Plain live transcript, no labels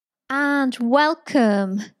and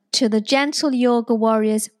welcome to the Gentle Yoga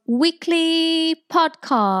Warriors weekly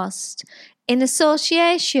podcast in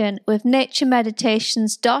association with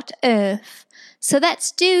naturemeditations.earth. So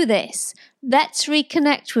let's do this. Let's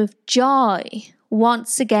reconnect with joy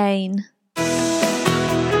once again.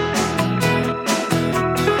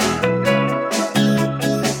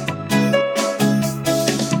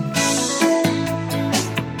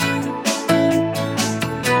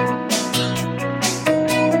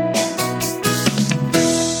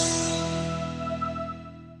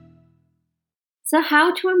 So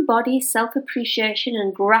how to embody self-appreciation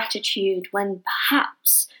and gratitude when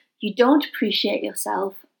perhaps you don't appreciate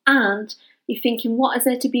yourself and you're thinking, what is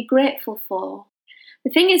there to be grateful for? The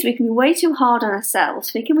thing is, we can be way too hard on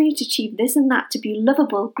ourselves, thinking we need to achieve this and that to be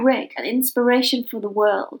lovable, great, and inspiration for the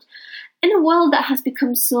world. In a world that has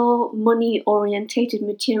become so money-orientated,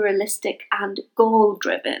 materialistic, and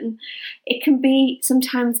goal-driven, it can be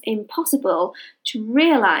sometimes impossible to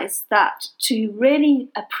realise that to really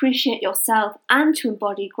appreciate yourself and to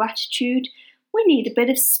embody gratitude, we need a bit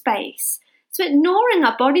of space. So ignoring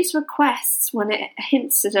our body's requests when it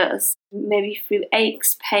hints at us, maybe through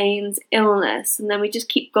aches, pains, illness, and then we just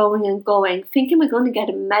keep going and going, thinking we're going to get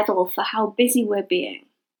a medal for how busy we're being.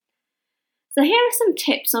 So here are some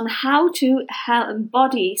tips on how to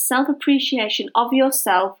embody self-appreciation of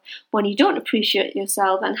yourself when you don't appreciate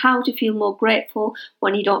yourself and how to feel more grateful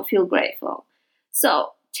when you don't feel grateful.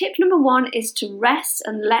 So tip number 1 is to rest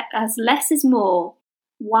and as less is more.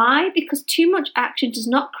 Why? Because too much action does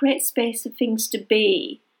not create space for things to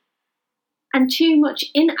be. And too much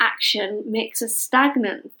inaction makes us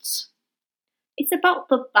stagnant. It's about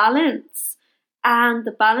the balance. And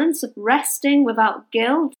the balance of resting without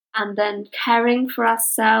guilt and then caring for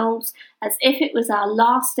ourselves as if it was our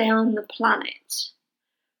last day on the planet.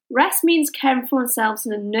 Rest means caring for ourselves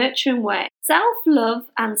in a nurturing way. Self-love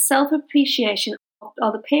and self-appreciation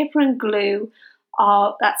are the paper and glue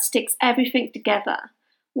that sticks everything together.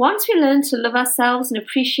 Once we learn to love ourselves and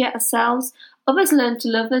appreciate ourselves, others learn to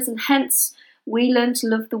love us, and hence we learn to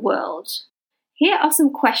love the world. Here are some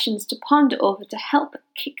questions to ponder over to help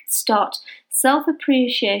kickstart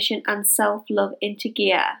self-appreciation and self-love into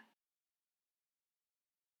gear.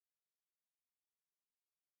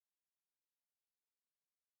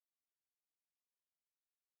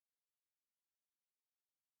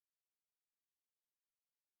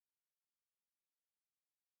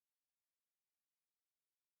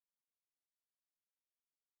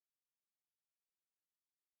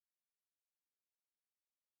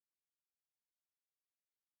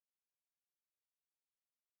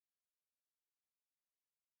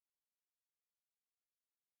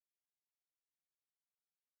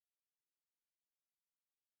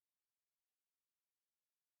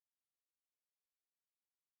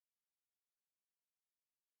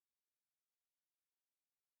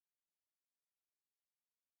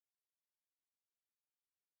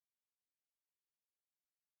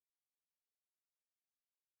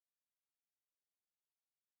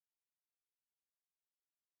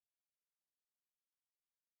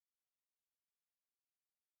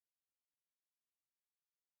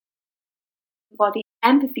 Body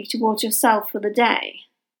empathy towards yourself for the day.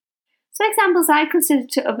 So examples I consider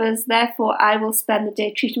to others, therefore I will spend the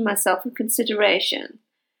day treating myself with consideration.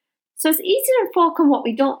 So it's easy to focus on what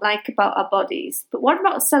we don't like about our bodies, but what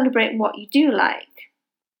about celebrating what you do like?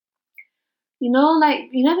 You're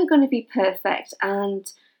never going to be perfect,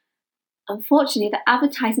 and unfortunately the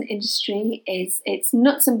advertising industry its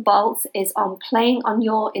nuts and bolts is on playing on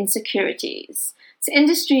your insecurities. It's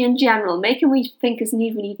industry in general, making we think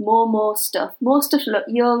we need more stuff to look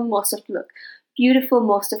young, more stuff to look beautiful,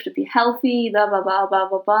 more stuff to be healthy, blah blah blah blah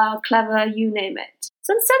blah blah, clever, you name it.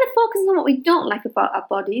 So instead of focusing on what we don't like about our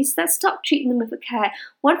bodies, let's stop treating them with care.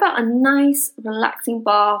 What about a nice, relaxing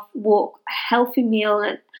bath, walk, a healthy meal,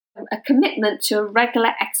 and a commitment to a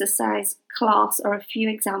regular exercise class are a few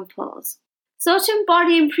examples. So to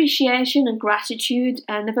embody appreciation and gratitude,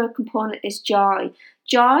 another component is joy.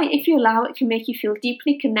 Joy, if you allow it, can make you feel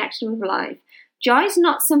deeply connected with life. Joy is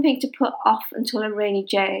not something to put off until a rainy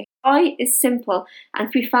day. Joy is simple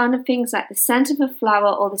and can be found in things like the scent of a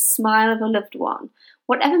flower or the smile of a loved one.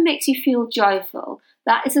 Whatever makes you feel joyful,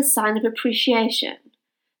 that is a sign of appreciation.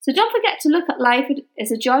 So don't forget to look at life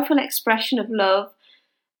as a joyful expression of love,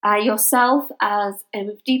 yourself as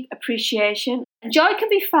with deep appreciation. Joy can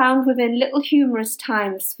be found within little humorous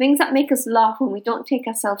times, things that make us laugh when we don't take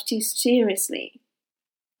ourselves too seriously.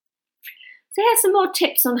 So here's some more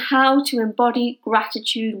tips on how to embody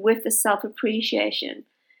gratitude with the self-appreciation.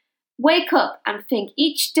 Wake up and think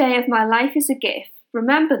each day of my life is a gift.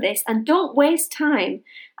 Remember this and don't waste time.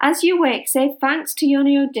 As you wake, say thanks to you on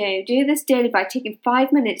your day. Do this daily by taking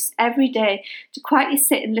 5 minutes every day to quietly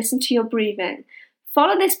sit and listen to your breathing.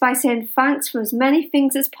 Follow this by saying thanks for as many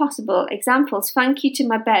things as possible. Examples: thank you to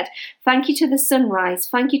my bed, thank you to the sunrise,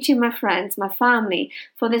 thank you to my friends, my family,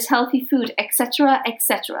 for this healthy food, etc.,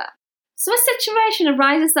 etc. So a situation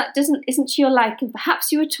arises that isn't to your liking.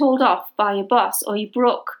 Perhaps you were told off by your boss or you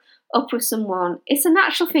broke up with someone. It's a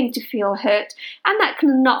natural thing to feel hurt, and that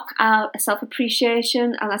can knock out a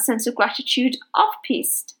self-appreciation and a sense of gratitude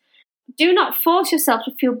off-piste. Do not force yourself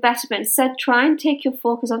to feel better, but instead try and take your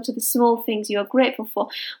focus onto the small things you are grateful for,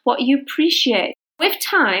 what you appreciate. With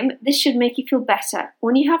time, this should make you feel better.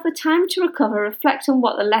 When you have the time to recover, reflect on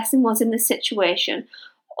what the lesson was in the situation.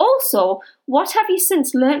 Also, what have you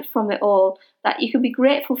since learnt from it all that you can be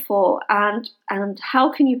grateful for, and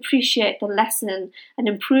how can you appreciate the lesson and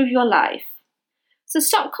improve your life? So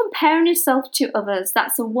stop comparing yourself to others.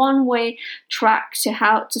 That's a one-way track to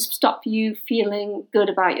how to stop you feeling good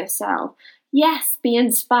about yourself. Yes, be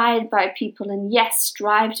inspired by people, and yes,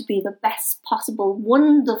 strive to be the best possible,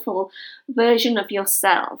 wonderful version of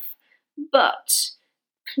yourself. But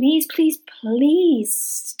please, please, please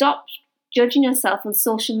stop judging yourself on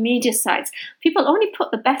social media sites. People only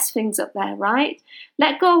put the best things up there, right?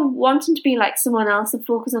 Let go of wanting to be like someone else and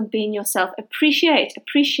focus on being yourself. Appreciate,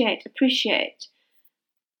 appreciate, appreciate.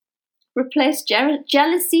 Replace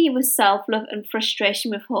jealousy with self-love and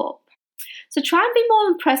frustration with hope. So try and be more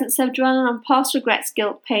in present instead of dwelling on past regrets,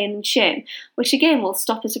 guilt, pain and shame, which again will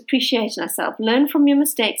stop us appreciating ourselves. Learn from your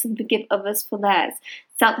mistakes and forgive others for theirs.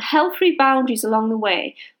 Set healthy boundaries along the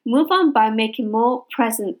way. Move on by making more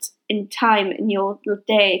present in time in your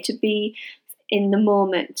day to be in the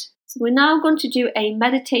moment. So we're now going to do a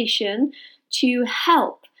meditation to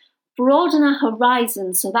help broaden our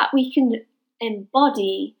horizon so that we can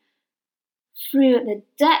embody through the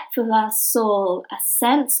depth of our soul a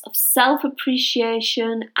sense of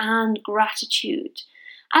self-appreciation and gratitude.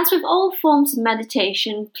 As with all forms of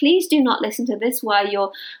meditation, please do not listen to this while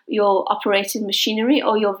you're operating machinery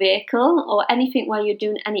or your vehicle or anything while you're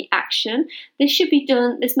doing any action. This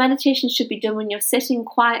meditation should be done when you're sitting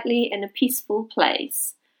quietly in a peaceful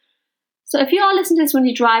place. So if you are listening to this when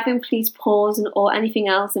you're driving, please pause, or anything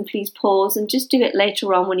else, and please pause and just do it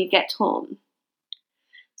later on when you get home.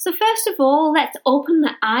 So first of all, let's open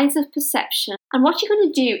the eyes of perception. And what you're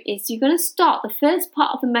going to do is you're going to start the first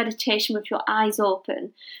part of the meditation with your eyes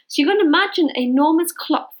open. So you're going to imagine an enormous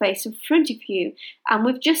clock face in front of you, and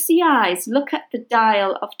with just the eyes, look at the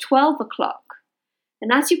dial of 12 o'clock.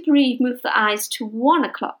 And as you breathe, move the eyes to 1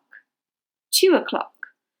 o'clock, 2 o'clock,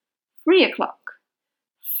 3 o'clock,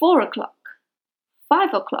 4 o'clock,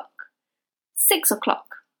 5 o'clock, 6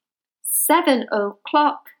 o'clock, 7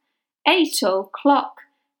 o'clock, 8 o'clock,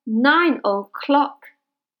 9 o'clock,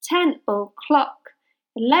 10 o'clock,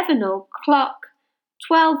 11 o'clock,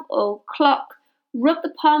 12 o'clock. Rub the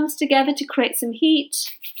palms together to create some heat.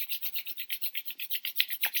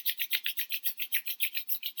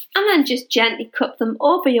 And then just gently cup them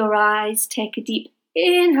over your eyes. Take a deep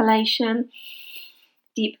inhalation,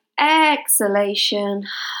 deep exhalation.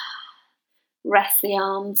 Rest the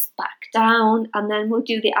arms back down, and then we'll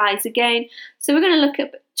do the eyes again. So we're going to look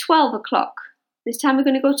at 12 o'clock. This time we're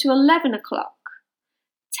going to go to 11 o'clock,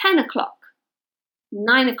 10 o'clock,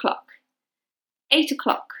 9 o'clock, 8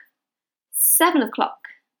 o'clock, 7 o'clock,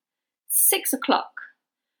 6 o'clock,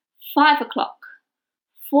 5 o'clock,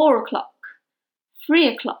 4 o'clock, 3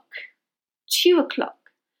 o'clock, 2 o'clock,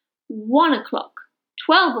 1 o'clock,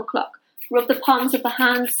 12 o'clock. Rub the palms of the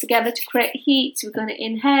hands together to create heat. So we're going to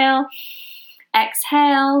inhale,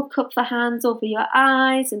 exhale, cup the hands over your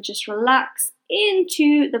eyes and just relax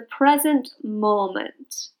into the present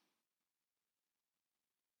moment.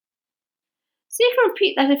 So you can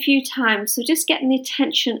repeat that a few times. So just getting the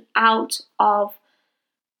attention out of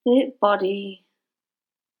the body.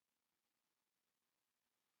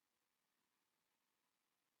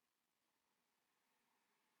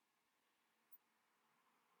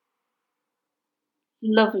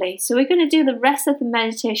 Lovely. So we're going to do the rest of the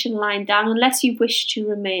meditation lying down unless you wish to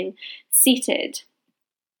remain seated.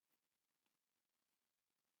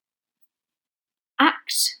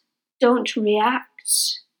 Act, don't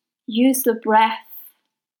react. Use the breath.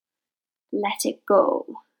 Let it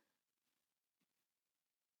go.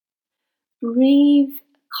 Breathe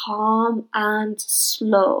calm and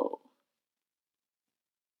slow.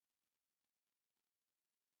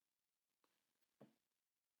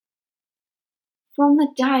 From the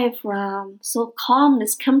diaphragm, so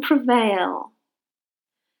calmness can prevail.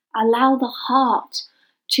 Allow the heart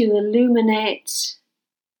to illuminate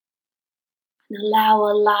and allow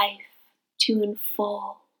a life to to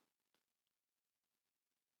unfold.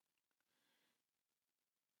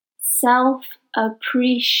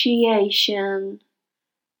 Self-appreciation,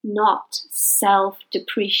 not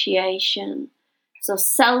self-depreciation. So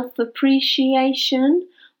self-appreciation,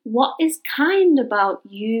 what is kind about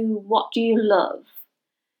you? What do you love?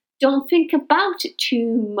 Don't think about it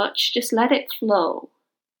too much, just let it flow.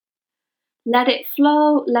 Let it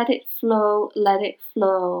flow, let it flow, let it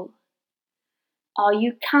flow. Are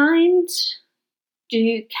you kind? Do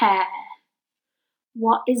you care?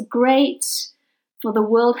 What is great for the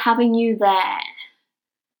world having you there?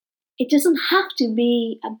 It doesn't have to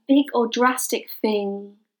be a big or drastic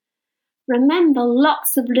thing. Remember,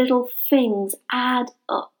 lots of little things add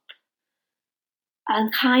up.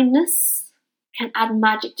 And kindness can add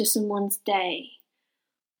magic to someone's day.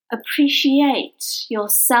 Appreciate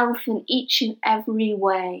yourself in each and every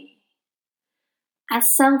way.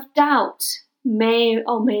 As self-doubt may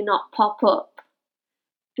or may not pop up,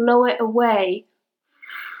 blow it away,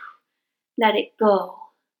 let it go,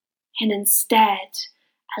 and instead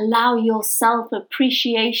allow your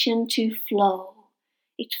self-appreciation to flow.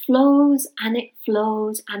 It flows and it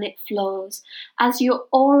flows and it flows as your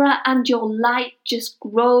aura and your light just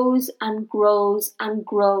grows and grows and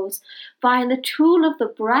grows. Via the tool of the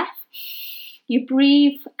breath, you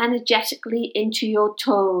breathe energetically into your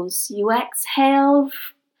toes. You exhale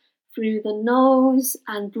through the nose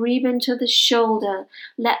and breathe into the shoulder.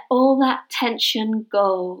 Let all that tension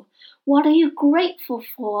go. What are you grateful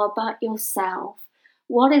for about yourself?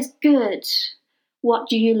 What is good? What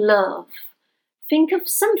do you love? Think of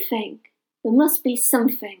something. There must be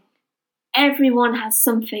something. Everyone has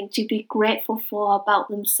something to be grateful for about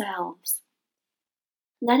themselves.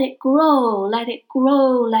 Let it grow, let it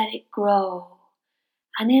grow, let it grow.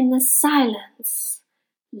 And in the silence,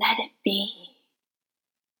 let it be.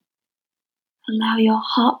 Allow your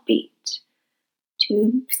heartbeat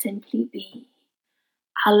to simply be.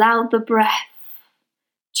 Allow the breath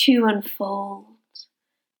to unfold.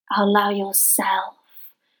 Allow yourself.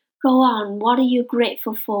 Go on, what are you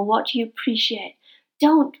grateful for? What do you appreciate?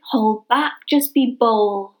 Don't hold back, just be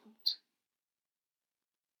bold.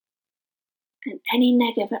 And any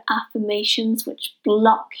negative affirmations which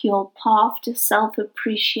block your path to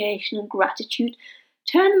self-appreciation and gratitude,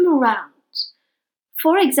 turn them around.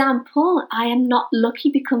 For example, I am not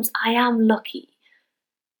lucky becomes I am lucky.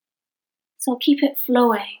 So keep it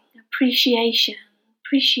flowing. Appreciation,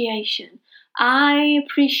 appreciation. I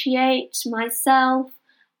appreciate myself.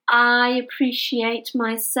 I appreciate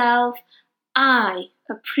myself. I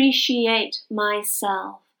appreciate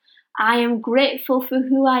myself. I am grateful for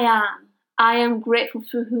who I am. I am grateful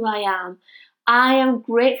for who I am. I am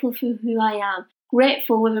grateful for who I am.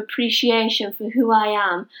 Grateful with appreciation for who I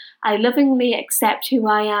am. I lovingly accept who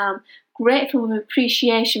I am. Grateful with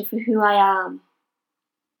appreciation for who I am.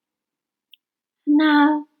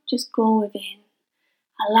 Now, just go within.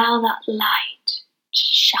 Allow that light to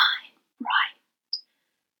shine bright.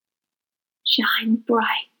 Shine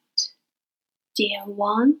bright, dear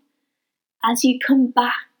one, as you come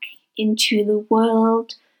back into the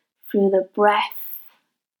world through the breath.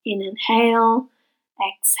 Inhale,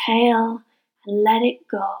 exhale, and let it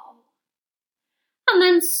go. And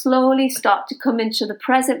then slowly start to come into the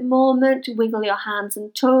present moment. Wiggle your hands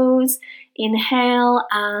and toes. Inhale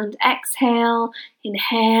and exhale.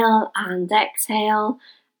 Inhale and exhale.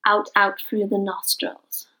 Out through the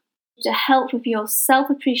nostrils. To help with your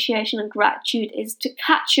self-appreciation and gratitude is to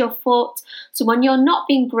catch your thoughts. So when you're not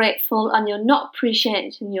being grateful and you're not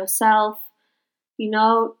appreciating yourself,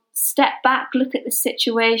 step back, look at the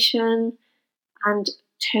situation and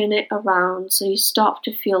turn it around so you start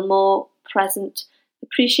to feel more present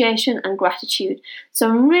appreciation and gratitude. So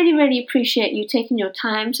I really, really appreciate you taking your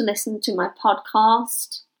time to listen to my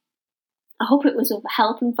podcast. I hope it was of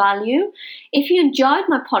help and value. If you enjoyed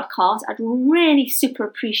my podcast, I'd really super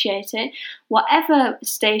appreciate it. Whatever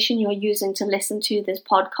station you're using to listen to this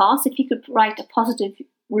podcast, if you could write a positive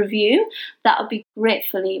review, that would be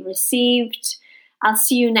gratefully received. I'll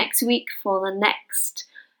see you next week for the next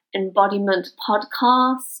embodiment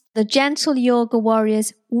podcast. The Gentle Yoga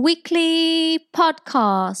Warriors weekly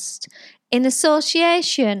podcast in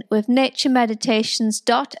association with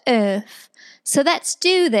naturemeditations.earth. So let's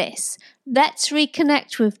do this. Let's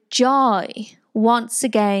reconnect with joy once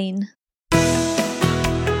again.